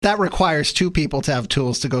that requires two people to have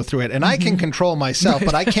tools to go through it. And I can control myself,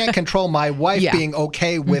 but I can't control my wife being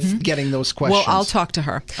okay with getting those questions. Well, I'll talk to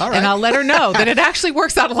her. All right. And I'll let her know that it actually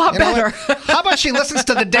works out a lot better. How about she listens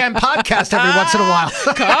to the damn podcast every once in a while?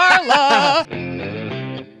 Carla!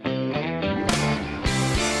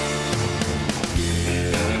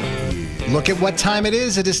 Look at what time it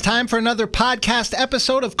is. It is time for another podcast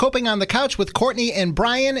episode of Coping on the Couch with Courtney and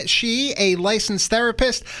Brian. She, a licensed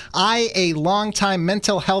therapist. I, a longtime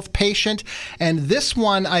mental health patient. And this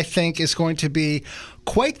one, I think, is going to be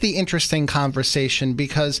quite the interesting conversation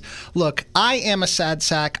because, look, I am a sad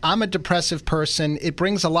sack. I'm a depressive person. It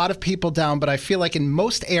brings a lot of people down, but I feel like in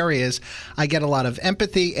most areas, I get a lot of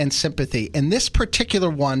empathy and sympathy. In this particular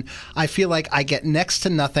one, I feel like I get next to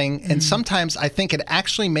nothing, and sometimes I think it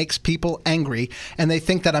actually makes people angry, and they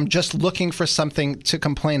think that I'm just looking for something to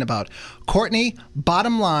complain about. Courtney,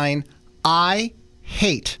 bottom line, I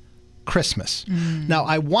hate Christmas. Now,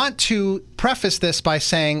 I want to preface this by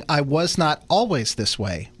saying I was not always this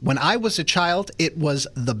way. When I was a child, it was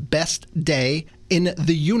the best day in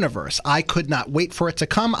the universe. I could not wait for it to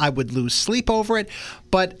come. I would lose sleep over it.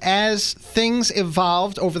 But as things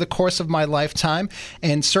evolved over the course of my lifetime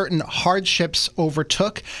and certain hardships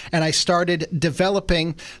overtook, and I started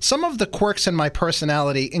developing some of the quirks in my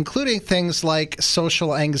personality, including things like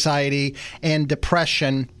social anxiety and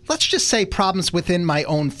depression, let's just say problems within my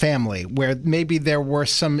own family where maybe there were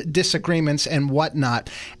some disagreements and whatnot.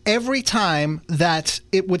 Every time that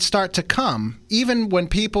it would start to come, even when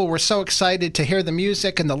people were so excited to hear the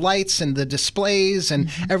music and the lights and the displays and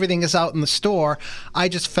everything is out in the store, I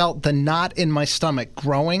just felt the knot in my stomach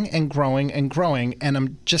growing and growing and growing. And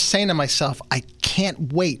I'm just saying to myself, I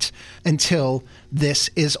can't wait until this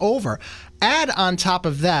is over. Add on top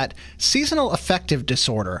of that, seasonal affective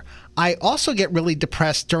disorder. I also get really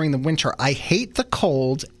depressed during the winter. I hate the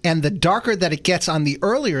cold, and the darker that it gets on the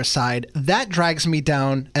earlier side, that drags me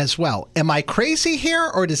down as well. Am I crazy here,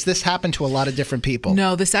 or does this happen to a lot of different people?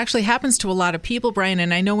 No, this actually happens to a lot of people, Brian.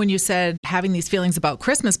 And I know when you said having these feelings about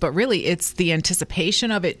Christmas, but really it's the anticipation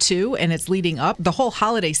of it too, and it's leading up. The whole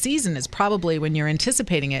holiday season is probably when you're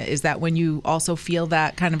anticipating it. Is that when you also feel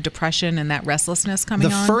that kind of depression and that restlessness coming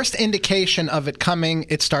on? The first indication of it coming,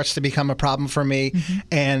 it starts to become a problem for me,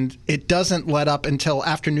 and it doesn't let up until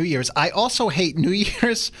after New Year's. I also hate New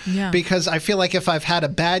Year's because I feel like if I've had a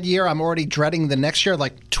bad year, I'm already dreading the next year,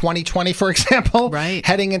 like 2020, for example,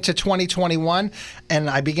 heading into 2021. And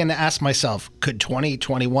I begin to ask myself, could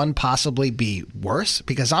 2021 possibly be worse?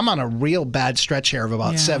 Because I'm on a real bad stretch here of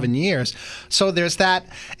about 7 years. So there's that.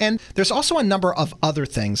 And there's also a number of other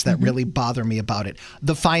things that really bother me about it.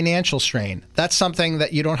 The financial strain. That's something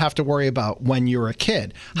that you don't have to worry about when you're a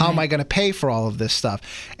kid. How am I going to pay for all of this stuff?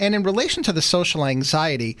 And in relation to the social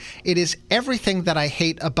anxiety, it is everything that I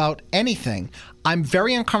hate about anything. I'm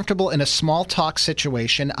very uncomfortable in a small talk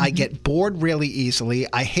situation. I get bored really easily.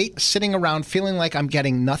 I hate sitting around feeling like I'm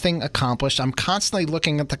getting nothing accomplished. I'm constantly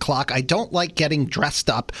looking at the clock. I don't like getting dressed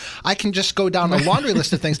up. I can just go down a laundry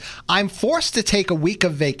list of things. I'm forced to take a week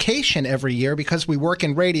of vacation every year because we work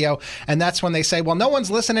in radio, and that's when they say, well, no one's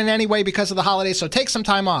listening anyway because of the holidays, so take some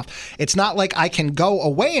time off. It's not like I can go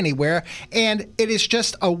away anywhere, and it is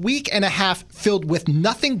just a week and a half filled with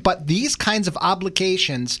nothing but these kinds of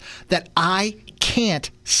obligations that I can't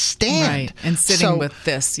stand. Right. And sitting with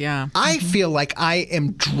this, I feel like I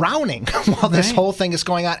am drowning while this whole thing is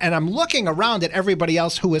going on. And I'm looking around at everybody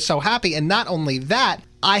else who is so happy. And not only that,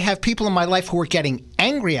 I have people in my life who are getting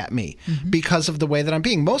angry at me because of the way that I'm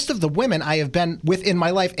being. Most of the women I have been with in my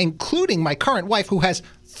life, including my current wife, who has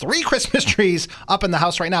 3 Christmas trees up in the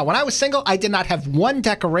house right now. When I was single, I did not have one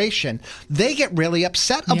decoration. They get really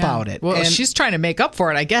upset about it. Well, and she's trying to make up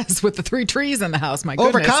for it, I guess, with the 3 trees in the house. My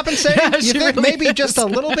goodness. Overcompensating? You think really maybe is. just a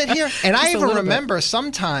little bit here? And I even remember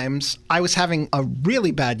sometimes I was having a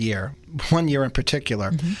really bad year, one year in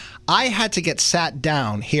particular. I had to get sat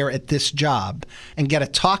down here at this job and get a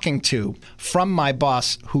talking to from my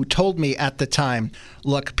boss who told me at the time,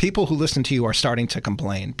 look, people who listen to you are starting to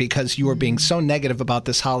complain because you are being so negative about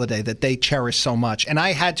this holiday that they cherish so much. And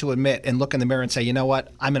I had to admit and look in the mirror and say, you know what?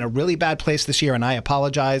 I'm in a really bad place this year and I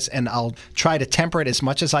apologize and I'll try to temper it as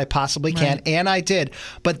much as I possibly can. And I did.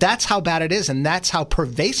 But that's how bad it is. And that's how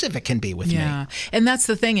pervasive it can be with me. And that's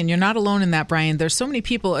the thing. And you're not alone in that, Brian. There's so many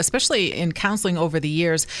people, especially in counseling over the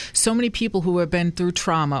years, so many people who have been through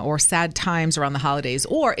trauma or sad times around the holidays,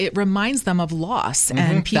 or it reminds them of loss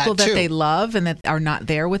and people that they love and that are not not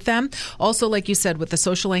there with them. Also, like you said, with the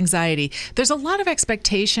social anxiety, there's a lot of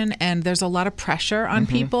expectation and there's a lot of pressure on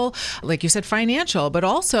people, like you said, financial, but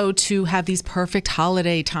also to have these perfect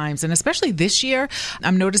holiday times. And especially this year,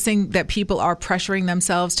 I'm noticing that people are pressuring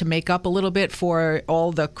themselves to make up a little bit for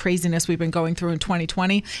all the craziness we've been going through in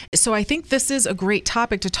 2020. So I think this is a great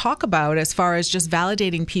topic to talk about as far as just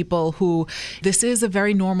validating people who this is a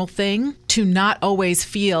very normal thing to not always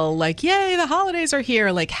feel like, yay, the holidays are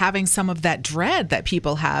here, like having some of that dread that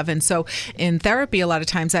people have. And so in therapy, a lot of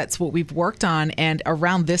times that's what we've worked on. And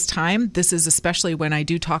around this time, this is especially when I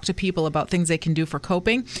do talk to people about things they can do for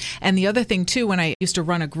coping. And the other thing too, when I used to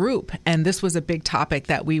run a group, and this was a big topic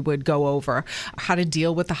that we would go over, how to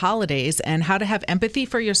deal with the holidays and how to have empathy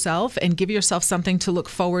for yourself and give yourself something to look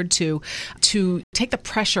forward to take the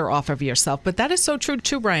pressure off of yourself. But that is so true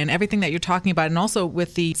too, Brian, everything that you're talking about. And also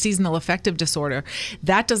with the seasonal affective disorder,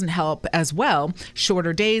 that doesn't help as well.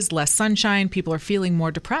 Shorter days, less sunshine, people are feeling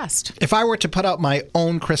more depressed. If I were to put out my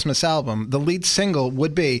own Christmas album, the lead single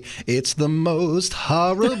would be, "It's the most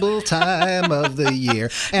horrible time of the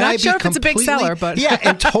year." And Not sure if it's a big seller, but... Yeah,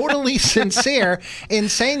 and totally sincere in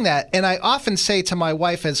saying that. And I often say to my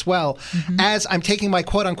wife as well, as I'm taking my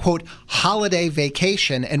quote-unquote holiday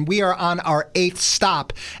vacation, and we are on our 8th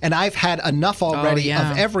stop, and I've had enough already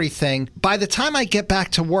of everything. By the time I get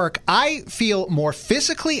back to work, I feel more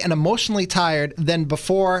physically and emotionally tired than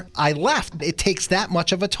before I left. It takes that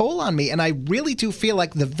much of a toll on me, and I really do feel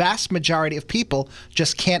like the vast majority of people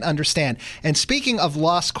just can't understand. And speaking of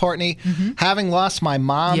loss, Courtney, having lost my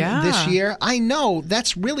mom this year, I know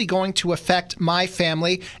that's really going to affect my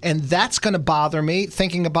family, and that's going to bother me,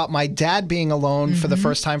 thinking about my dad being alone for the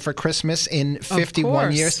first time for Christmas in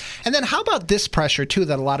 51 years. And then how about this pressure, too,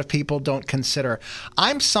 that a lot of people don't consider?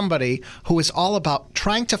 I'm somebody who is all about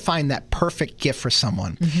trying to find that perfect gift for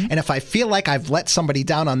someone. And if I feel like I've let somebody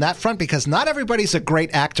down on that front, because not everybody's a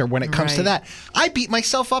great actor when it comes to that, I beat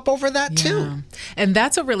myself up over that, too. And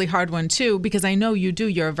that's a really hard one, too, because I know you do.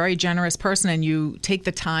 You're a very generous person, and you take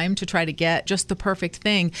the time to try to get just the perfect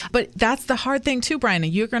thing. But that's the hard thing, too, Brian.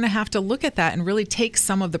 And you're going to have to look at that and really take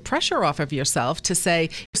some of the pressure off of yourself to say,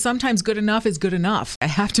 sometimes good enough is good enough. I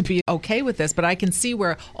have to be okay with this, but I can see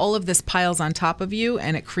where all of this piles on top of you,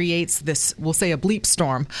 and it creates this, we'll say, a bleep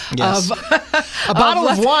storm of a bottle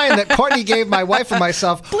of wine that Courtney gave my wife and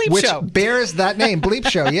myself, Bleep which Show. bears that name, Bleep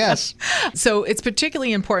Show, yes. So it's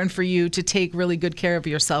particularly important for you to take really good care of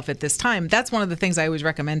yourself at this time. That's one of the things I always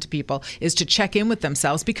recommend to people is to check in with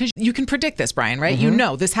themselves, because you can predict this, Brian, right? You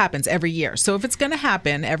know this happens every year. So if it's going to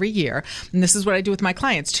happen every year, and this is what I do with my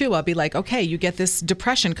clients too, I'll be like, okay, you get this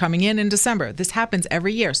depression coming in December. This happens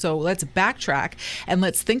every year. So let's backtrack and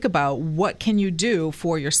let's think about what can you do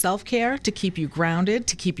for your self-care to keep you grounded,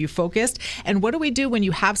 to keep you focused, and what do we do when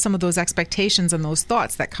you have some of those expectations and those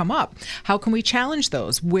thoughts that come up? How can we challenge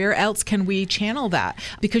those? Where else can we channel that?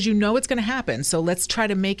 Because you know it's going to happen. So let's try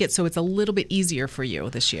to make it so it's a little bit easier for you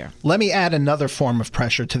this year. Let me add another form of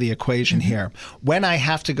pressure to the equation here. When I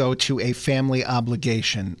have to go to a family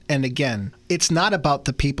obligation, and again, it's not about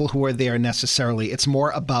the people who are there necessarily. It's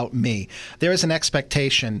more about me. There is an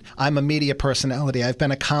expectation. I'm a media personality. I've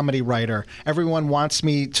been a comedy writer. Everyone wants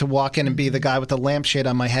me to walk in and be the guy with the lampshade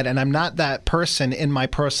on my head, and I'm not that person in my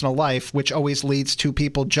personal life, which always leads to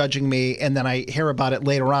people judging me, and then I hear about it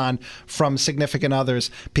later on from significant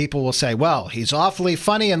others. People will say, well, he's awfully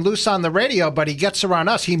funny and loose on the radio, but he gets around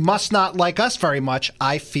us. He must not like us very much.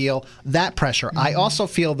 I feel that pressure. I also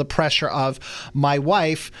feel the pressure of my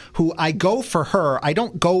wife, who I go for her. I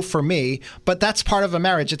don't go for me, but that's part of a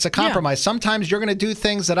marriage. It's a compromise. Sometimes you're going to do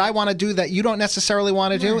things that I want to do that you don't necessarily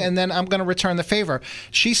want to do, and then I'm going to return the favor.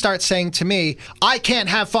 She starts saying to me, I can't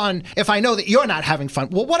have fun if I know that you're not having fun.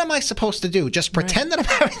 Well, what am I supposed to do? Just pretend that I'm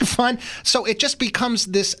having fun? So it just becomes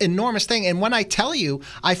this enormous thing. And when I tell you,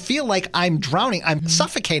 I feel like I'm drowning. I'm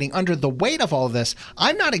suffocating under the weight of all of this.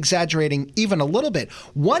 I'm not exaggerating even a little bit.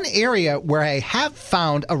 One area where I have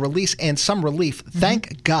found a release and some relief,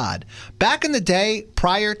 thank God. Back in the day,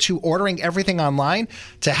 prior to ordering everything online,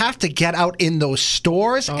 to have to get out in those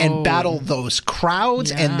stores and battle those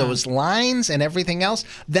crowds and those lines and everything else,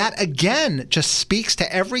 that again just speaks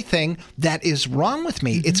to everything that is wrong with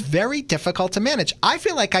me. It's very difficult to manage. I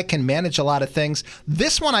feel like I can manage a lot of things.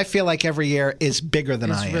 This one I feel like every year is bigger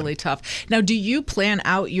than I am. It's really tough. Now, do you plan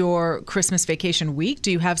out your Christmas vacation week?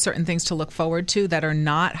 Do you have certain things to look forward to that are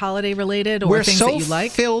not holiday related or things that you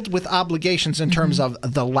like? We're so filled with obligations in terms of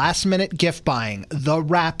the last minute gift buying, the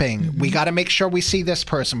wrapping. We got to make sure we see this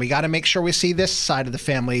person. We got to make sure we see this side of the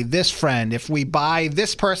family, this friend. If we buy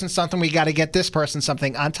this person something, we got to get this person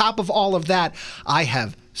something. On top of all of that, I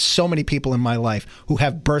have so many people in my life who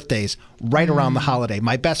have birthdays right around the holiday.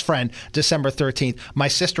 My best friend, December 13th. My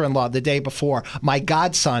sister-in-law, the day before. My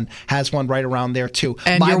godson has one right around there, too.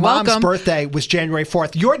 And my you're mom's welcome. birthday was January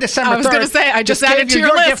 4th. Your December 3rd. I was going to say, I just gave added to you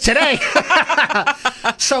your list. gift today.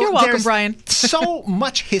 So You're welcome, there's Brian. so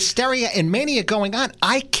much hysteria and mania going on.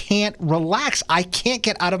 I can't relax. I can't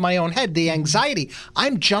get out of my own head. The anxiety.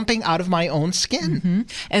 I'm jumping out of my own skin.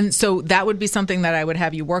 And so that would be something that I would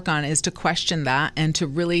have you work on, is to question that and to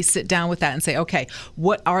really sit down with that and say, okay,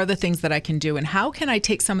 what are the things that I can do and how can I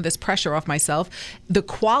take some of this pressure off myself? The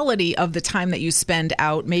quality of the time that you spend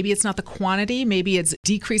out, maybe it's not the quantity, maybe it's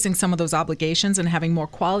decreasing some of those obligations and having more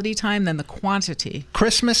quality time than the quantity.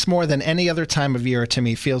 Christmas, more than any other time of year to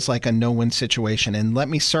me, feels like a no-win situation. And let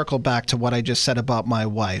me circle back to what I just said about my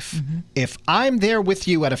wife. If I'm there with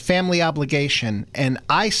you at a family obligation and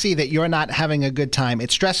I see that you're not having a good time,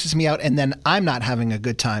 it stresses me out, and then I'm not having a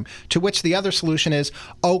good time. To which the other solution is,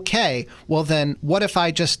 okay, well then what if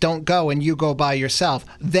I just don't go and you go by yourself?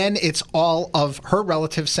 Then it's all of her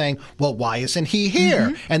relatives saying, well, why isn't he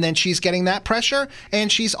here? And then she's getting that pressure,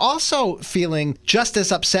 and she's also feeling just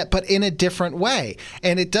as upset, but in a different way.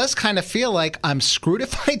 And it does kind of feel like I'm screwed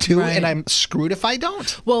if I do, Right. and I'm screwed if I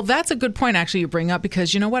don't. Well, that's a good point, actually, you bring up,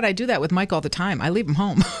 because you know what? I do that with Mike all the time. I leave him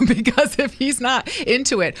home because if he's not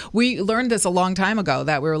into it, we learned this a long time ago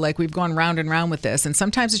that we were like, we've gone round and round with this. And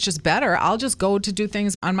sometimes it's just better. I'll just go to do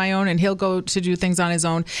things on my own and he'll go to do things on his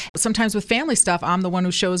own. Sometimes with family stuff, I'm the one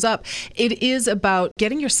who shows up. It is about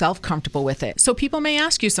getting yourself comfortable with it. So people may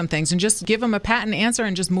ask you some things and just give them a pat and answer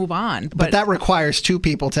and just move on. But that requires two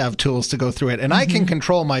people to have tools to go through it. And I can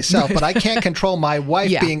control myself, but I can't control my wife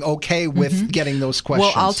Yeah. being okay with getting those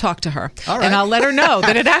questions. Well, I'll talk to her All right. and I'll let her know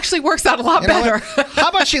that it actually works out a lot You know better. what? How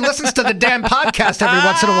about she listens to the damn podcast every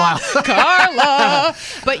once in a while? Carla.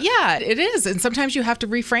 But yeah, it is. And sometimes you have to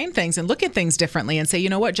reframe things and look at things differently and say, you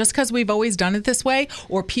know what, just because we've always done it this way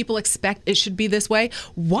or people expect it should be this way,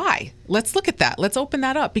 why? Let's look at that. Let's open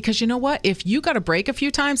that up. Because you know what? If you got a break a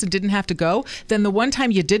few times and didn't have to go, then the one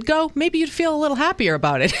time you did go, maybe you'd feel a little happier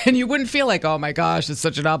about it. And you wouldn't feel like, oh my gosh, it's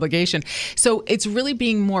such an obligation. So it's really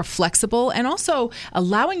being more flexible and also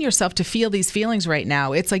allowing yourself to feel these feelings right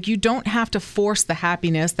now. It's like you don't have to force the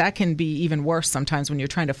happiness. That can be even worse sometimes when you're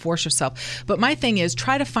trying to force yourself. But my thing is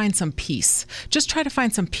try to find some peace. Just try to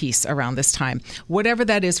find some peace around this time, whatever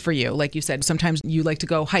that is for you. Like you said, sometimes you like to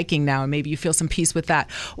go hiking now and maybe you feel some peace with that.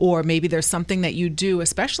 Or maybe there's something that you do,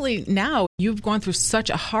 especially now. You've gone through such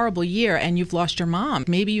a horrible year and you've lost your mom.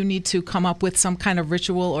 Maybe you need to come up with some kind of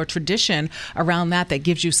ritual or tradition around that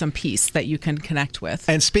gives you some peace that you can connect with.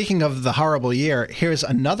 And speaking of the horrible year, here's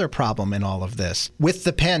another problem in all of this. With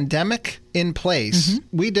the pandemic in place,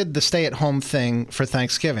 we did the stay-at-home thing for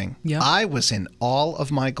Thanksgiving. Yeah. I was in all of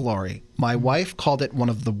my glory. My wife called it one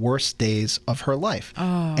of the worst days of her life.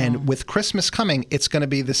 And with Christmas coming, it's going to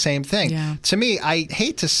be the same thing. Yeah. To me, I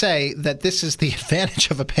hate to say that this is the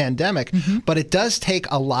advantage of a pandemic, but it does take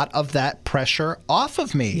a lot of that pressure off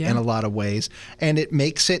of me in a lot of ways, and it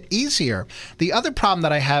makes it easier. The other problem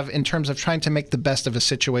that I have in terms of trying to make the best of a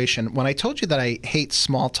situation, when I told you that I hate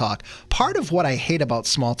small talk, part of what I hate about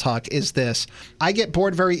small talk is this. I get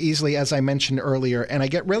bored very easily, as I mentioned earlier, and I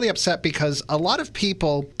get really upset because a lot of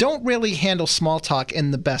people don't really handle small talk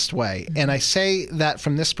in the best way. And I say that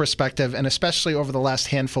from this perspective, and especially over the last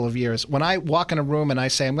handful of years. When I walk in a room and I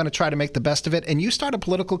say, I'm going to try to make the best of it, and you start a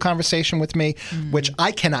political conversation with me, which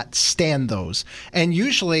I cannot stand those. And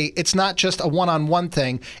usually it's not just a one-on-one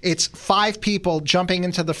thing. It's 5 people jumping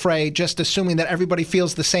into the fray, just assuming that everybody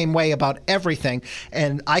feels the same way about everything.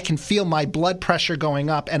 And I can feel my blood pressure going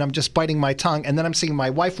up, and I'm just biting my tongue. And then I'm seeing my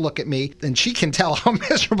wife look at me, and she can tell how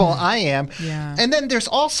miserable I am. Yeah. And then there's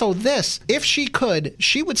also this. If she could,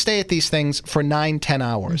 she would stay at these things for 9-10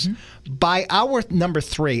 hours. By hour number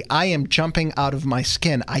 3, I am jumping out of my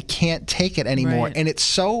skin. I can't take it anymore. Right. And it's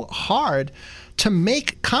so hard to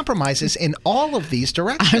make compromises in all of these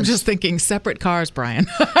directions. I'm just thinking separate cars, Brian.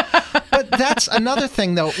 But that's another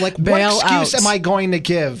thing, though. Like, Bail what excuse out. am I going to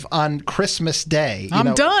give on Christmas Day?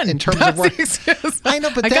 I'm done. In terms That's of work. the excuse. I know,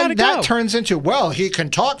 but I then gotta that go. turns into, well, he can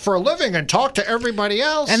talk for a living and talk to everybody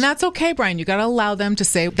else. And that's okay, Brian. You got to allow them to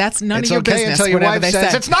say that's none It's of your okay business. until your whatever wife they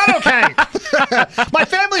says say. it's not okay. My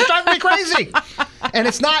family's driving me crazy. And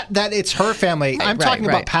it's not that it's her family. I'm talking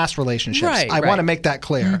about past relationships. Right, I want to make that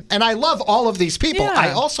clear. And I love all of these people. Yeah.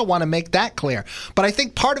 I also want to make that clear. But I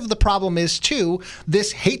think part of the problem is, too,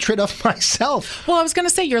 this hatred of myself. Well, I was going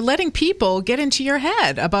to say, you're letting people get into your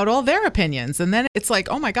head about all their opinions. And then it's like,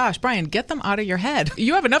 oh my gosh, Brian, get them out of your head.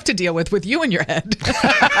 You have enough to deal with you in your head.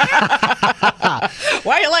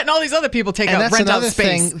 Why are you letting all these other people take and out that's rent out another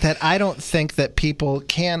space. thing that I don't think that people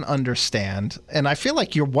can understand. And I feel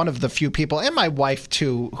like you're one of the few people, and my wife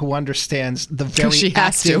too, who understands the very She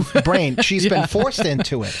has to. active brain. She's been forced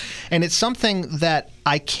into it. And it's something that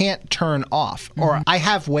I can't turn off, or I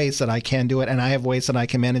have ways that I can do it, and I have ways that I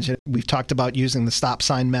can manage it. We've talked about using the stop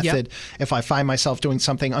sign method. If I find myself doing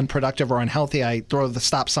something unproductive or unhealthy, I throw the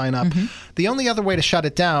stop sign up. The only other way to shut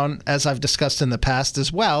it down, as I've discussed in the past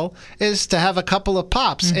as well, is to have a couple of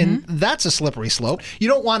pops, and that's a slippery slope. You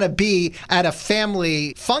don't want to be at a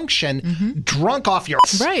family function drunk off your...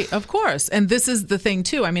 Right, of course. And this is the thing,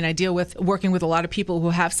 too. I mean, I deal with working with a lot of people who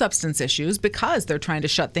have substance issues because they're trying to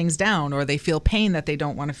shut things down, or they feel pain that they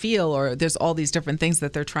don't want to feel, or there's all these different things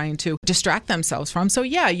that they're trying to distract themselves from. So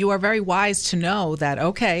yeah, you are very wise to know that,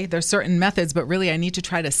 okay, there's certain methods, but really I need to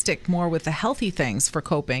try to stick more with the healthy things for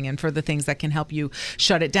coping and for the things that can help you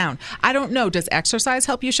shut it down. I don't know, does exercise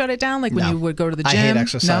help you shut it down? Like when you would go to the gym? I hate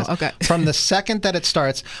exercise. No? Okay. From the second that it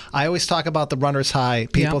starts, I always talk about the runner's high.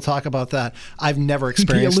 People talk about that. I've never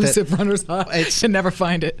experienced the elusive runner's high. I can never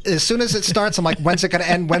find it. As soon as it starts, I'm like, when's it going to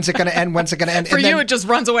end? When's it going to end? When's it going to end? For you, it just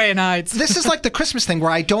runs away and hides. This is like the Christmas thing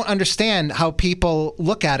where I don't understand how people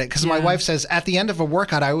look at it, because my wife says at the end of a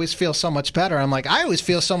workout, I always feel so much better. I'm like, I always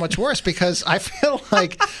feel so much worse, because I feel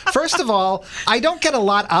like, first of all, I don't get a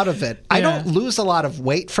lot out of it. I don't lose a lot of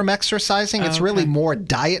weight from exercising. It's really more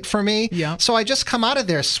diet for me. So I just come out of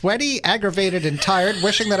there sweaty, aggravated, and tired,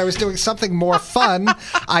 wishing that I was doing something more fun.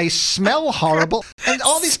 I smell horrible. And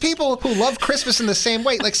all these people who love Christmas in the same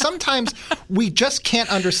way, like sometimes we just can't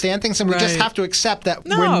understand things, and we just have to accept that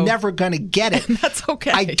we're never going to get it. That's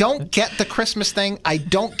okay. I don't get the Christmas thing. I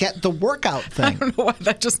don't get the workout thing. I don't know why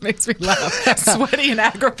that just makes me laugh. Sweaty and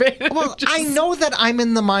aggravated. Well, I know that I'm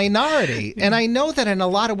in the minority, and I know that in a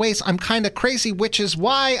lot of ways I'm kind of crazy, which is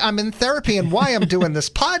why I'm in therapy and why I'm doing this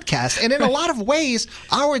podcast. And in a lot of ways,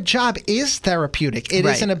 our job is therapeutic. It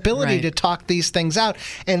is an ability to talk these things out.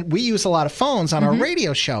 And we use a lot of phones on our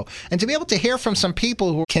radio show. And to be able to hear from some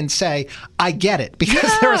people who can say, I get it,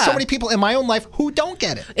 because there are so many people in my own life who don't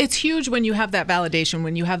get it. It's huge when you have that validation,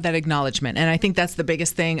 when you have that acknowledgement. And I think that's the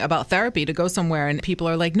biggest thing about therapy, to go somewhere and people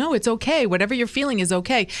are like, no, it's okay. Whatever you're feeling is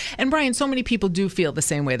okay. And Brian, so many people do feel the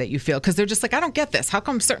same way that you feel, because they're just like, I don't get this. How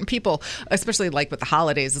come certain people, especially like with the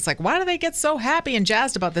holidays, it's like, why do they get so happy and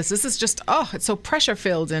jazzed about this? This is just, it's so pressure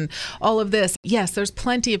filled and all of this. Yes, there's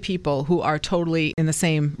plenty of people who are totally in the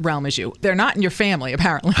same realm as you. They're not in your family,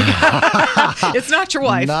 apparently. It's not your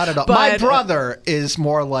wife. Not at all. But my brother is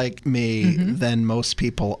more like me than most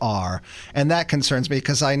people are. And that concerns me,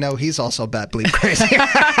 because I know he's also bat bleep crazy.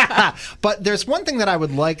 But there's one thing that I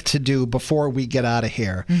would like to do before we get out of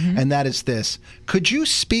here, and that is this. Could you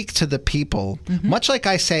speak to the people, much like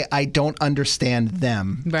I say I don't understand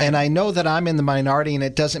them, and I know that I'm in the minority and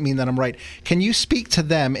it doesn't mean that I'm right. Can you speak to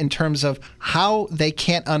them in terms of how they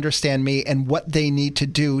can't understand me and what they need to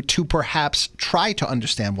do to perhaps try to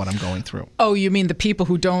understand what I'm going through? Oh, you mean the people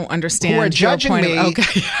who don't understand, who are judging me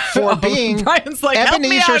for being Brian's like,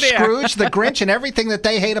 Ebenezer Scrooge, the Grinch, and everything that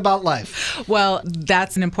they hate about life? Well,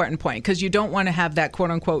 that's an important point, because you don't want to have that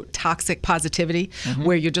quote-unquote toxic positivity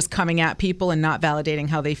where you're just coming at people and not validating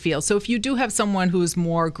how they feel. So if you do have someone who's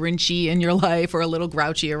more grinchy in your life or a little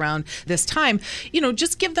grouchy around this time,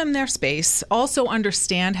 just give them their space. Also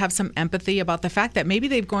understand, have some empathy about the fact that maybe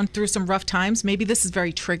they've gone through some rough times. Maybe this is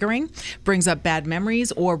very triggering, brings up bad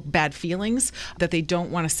memories or bad feelings that they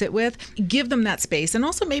don't want to sit with. Give them that space, and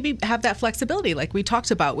also maybe have that flexibility like we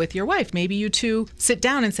talked about with your wife. Maybe you two sit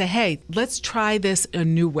down and say, hey, let's try this a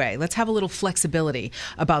new way. Let's have a little flexibility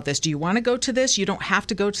about this. Do you want to go to this? You don't have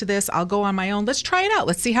to go to this. I'll go on my own. Let's try it out.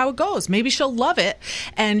 Let's see how it goes. Maybe she'll love it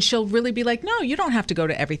and she'll really be like, no, you don't have to go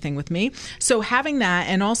to everything with me. So having that,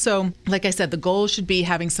 and also, like I said, the goal should be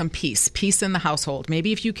having some peace in the household.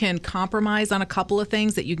 Maybe if you can compromise on a couple of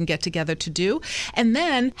things that you can get together to do, and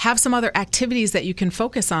then have some other activities that you can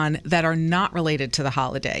focus on that are not related to the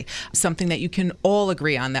holiday. Something that you can all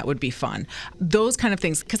agree on that would be fun. Those kind of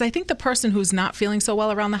things. Because I think the person who's not feeling so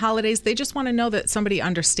well around the holidays, they just want to know that somebody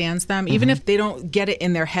understands them, even if they don't get it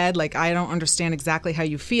in their head, like, I don't understand exactly how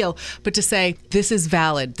you feel, but to say, this is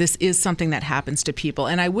valid. This is something that happens to people.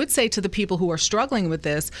 And I would say to the people who are struggling with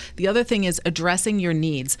this, the other thing is addressing your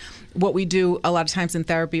needs. What we do a lot of times in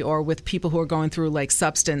therapy or with people who are going through like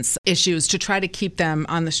substance issues to try to keep them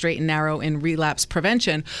on the straight and narrow in relapse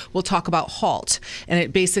prevention, we'll talk about HALT. And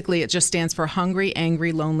it just stands for hungry,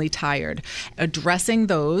 angry, lonely, tired. Addressing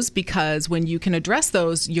those, because when you can address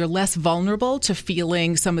those, you're less vulnerable to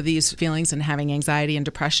feeling some of these feelings and having anxiety and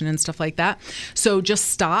depression and stuff like that. So just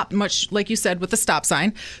stop, much like you said with the stop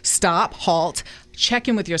sign, stop, halt, check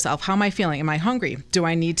in with yourself. How am I feeling? Am I hungry? Do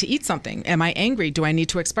I need to eat something? Am I angry? Do I need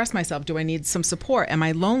to express myself? Do I need some support? Am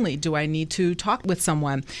I lonely? Do I need to talk with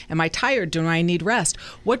someone? Am I tired? Do I need rest?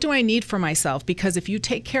 What do I need for myself? Because if you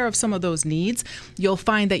take care of some of those needs, you'll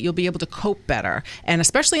find that you'll be able to cope better. And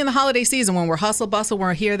especially in the holiday season when we're hustle bustle,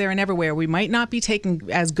 we're here, there, and everywhere, we might not be taking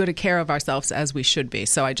as good a care of ourselves as we should be.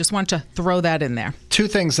 So I just want to throw that in there. Two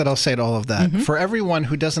things that I'll say to all of that. For everyone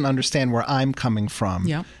who doesn't understand where I'm coming from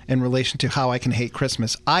in relation to how I can hate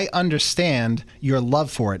Christmas, I understand your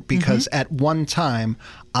love for it because at one time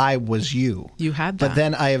I was you. You had that. But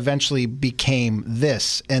then I eventually became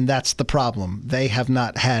this, and that's the problem. They have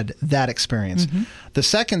not had that experience. The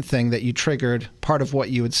second thing that you triggered, part of what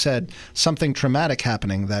you had said, something traumatic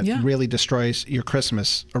happening that really destroys your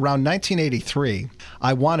Christmas. Around 1983,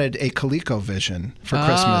 I wanted a ColecoVision for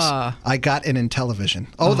Christmas. I got an Intellivision.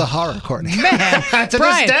 Oh, the horror, Courtney. Man, to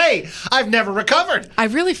Brian, this day, I've never recovered. I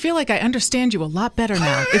really feel like I understand you a lot better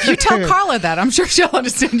now. If you tell Carla that, I'm sure she'll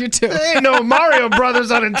understand you too. There ain't no Mario Brothers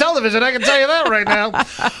on Intellivision, I can tell you that right now.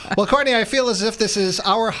 Well, Courtney, I feel as if this is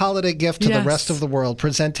our holiday gift to the rest of the world,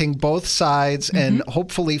 presenting both sides and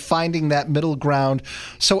hopefully finding that middle ground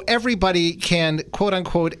so everybody can, quote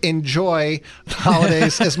unquote, enjoy the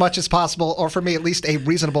holidays as much as possible, or for me, at least a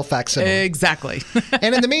reasonable facsimile. Exactly.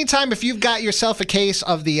 And in the meantime, if you've got yourself a case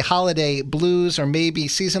of the holiday blues or maybe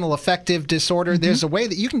seasonal affective disorder, there's a way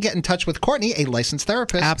that you can get in touch with Courtney, a licensed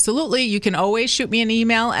therapist. Absolutely. You can always shoot me an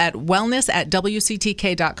email at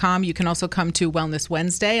wellness@wctk.com. You can also come to Wellness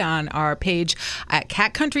Wednesday on our page at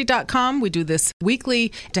catcountry.com. We do this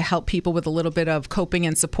weekly to help people with a little bit of coping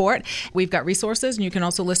and support. We've got resources, and you can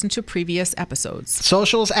also listen to previous episodes.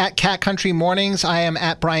 Socials at Cat Country Mornings. I am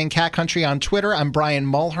at Brian Cat Country on Twitter. I'm Brian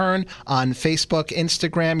Mulhern on Facebook,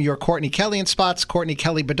 Instagram. You're Courtney Kelly in spots, Courtney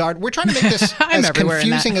Kelly Bedard. We're trying to make this as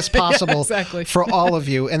confusing as possible for all of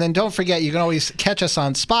you. And then don't forget, you can always catch us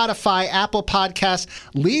on Spotify, Apple Podcasts.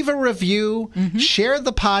 Leave a review, share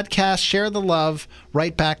the podcast, share the love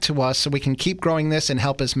right back to us so we can keep growing this and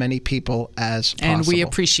help as many people as possible. And we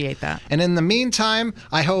appreciate that. And in the meantime,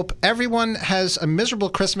 I hope everyone has a miserable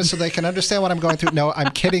Christmas so they can understand what I'm going through. No, I'm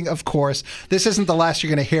kidding, of course. This isn't the last you're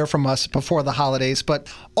going to hear from us before the holidays, but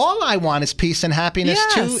all I want is peace and happiness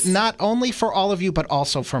too, not only for all of you, but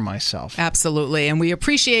also for myself. Absolutely. And we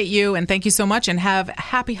appreciate you, and thank you so much, and have a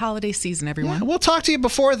happy holiday season, everyone. Yeah, we'll talk to you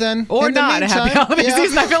before then. Or not a happy holiday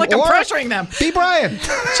season. I feel like I'm pressuring them. Be Brian.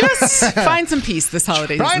 Just find some peace this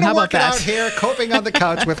holiday season. Brian How will about work it that? out here, coping on the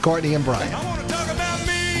couch with Courtney and Brian.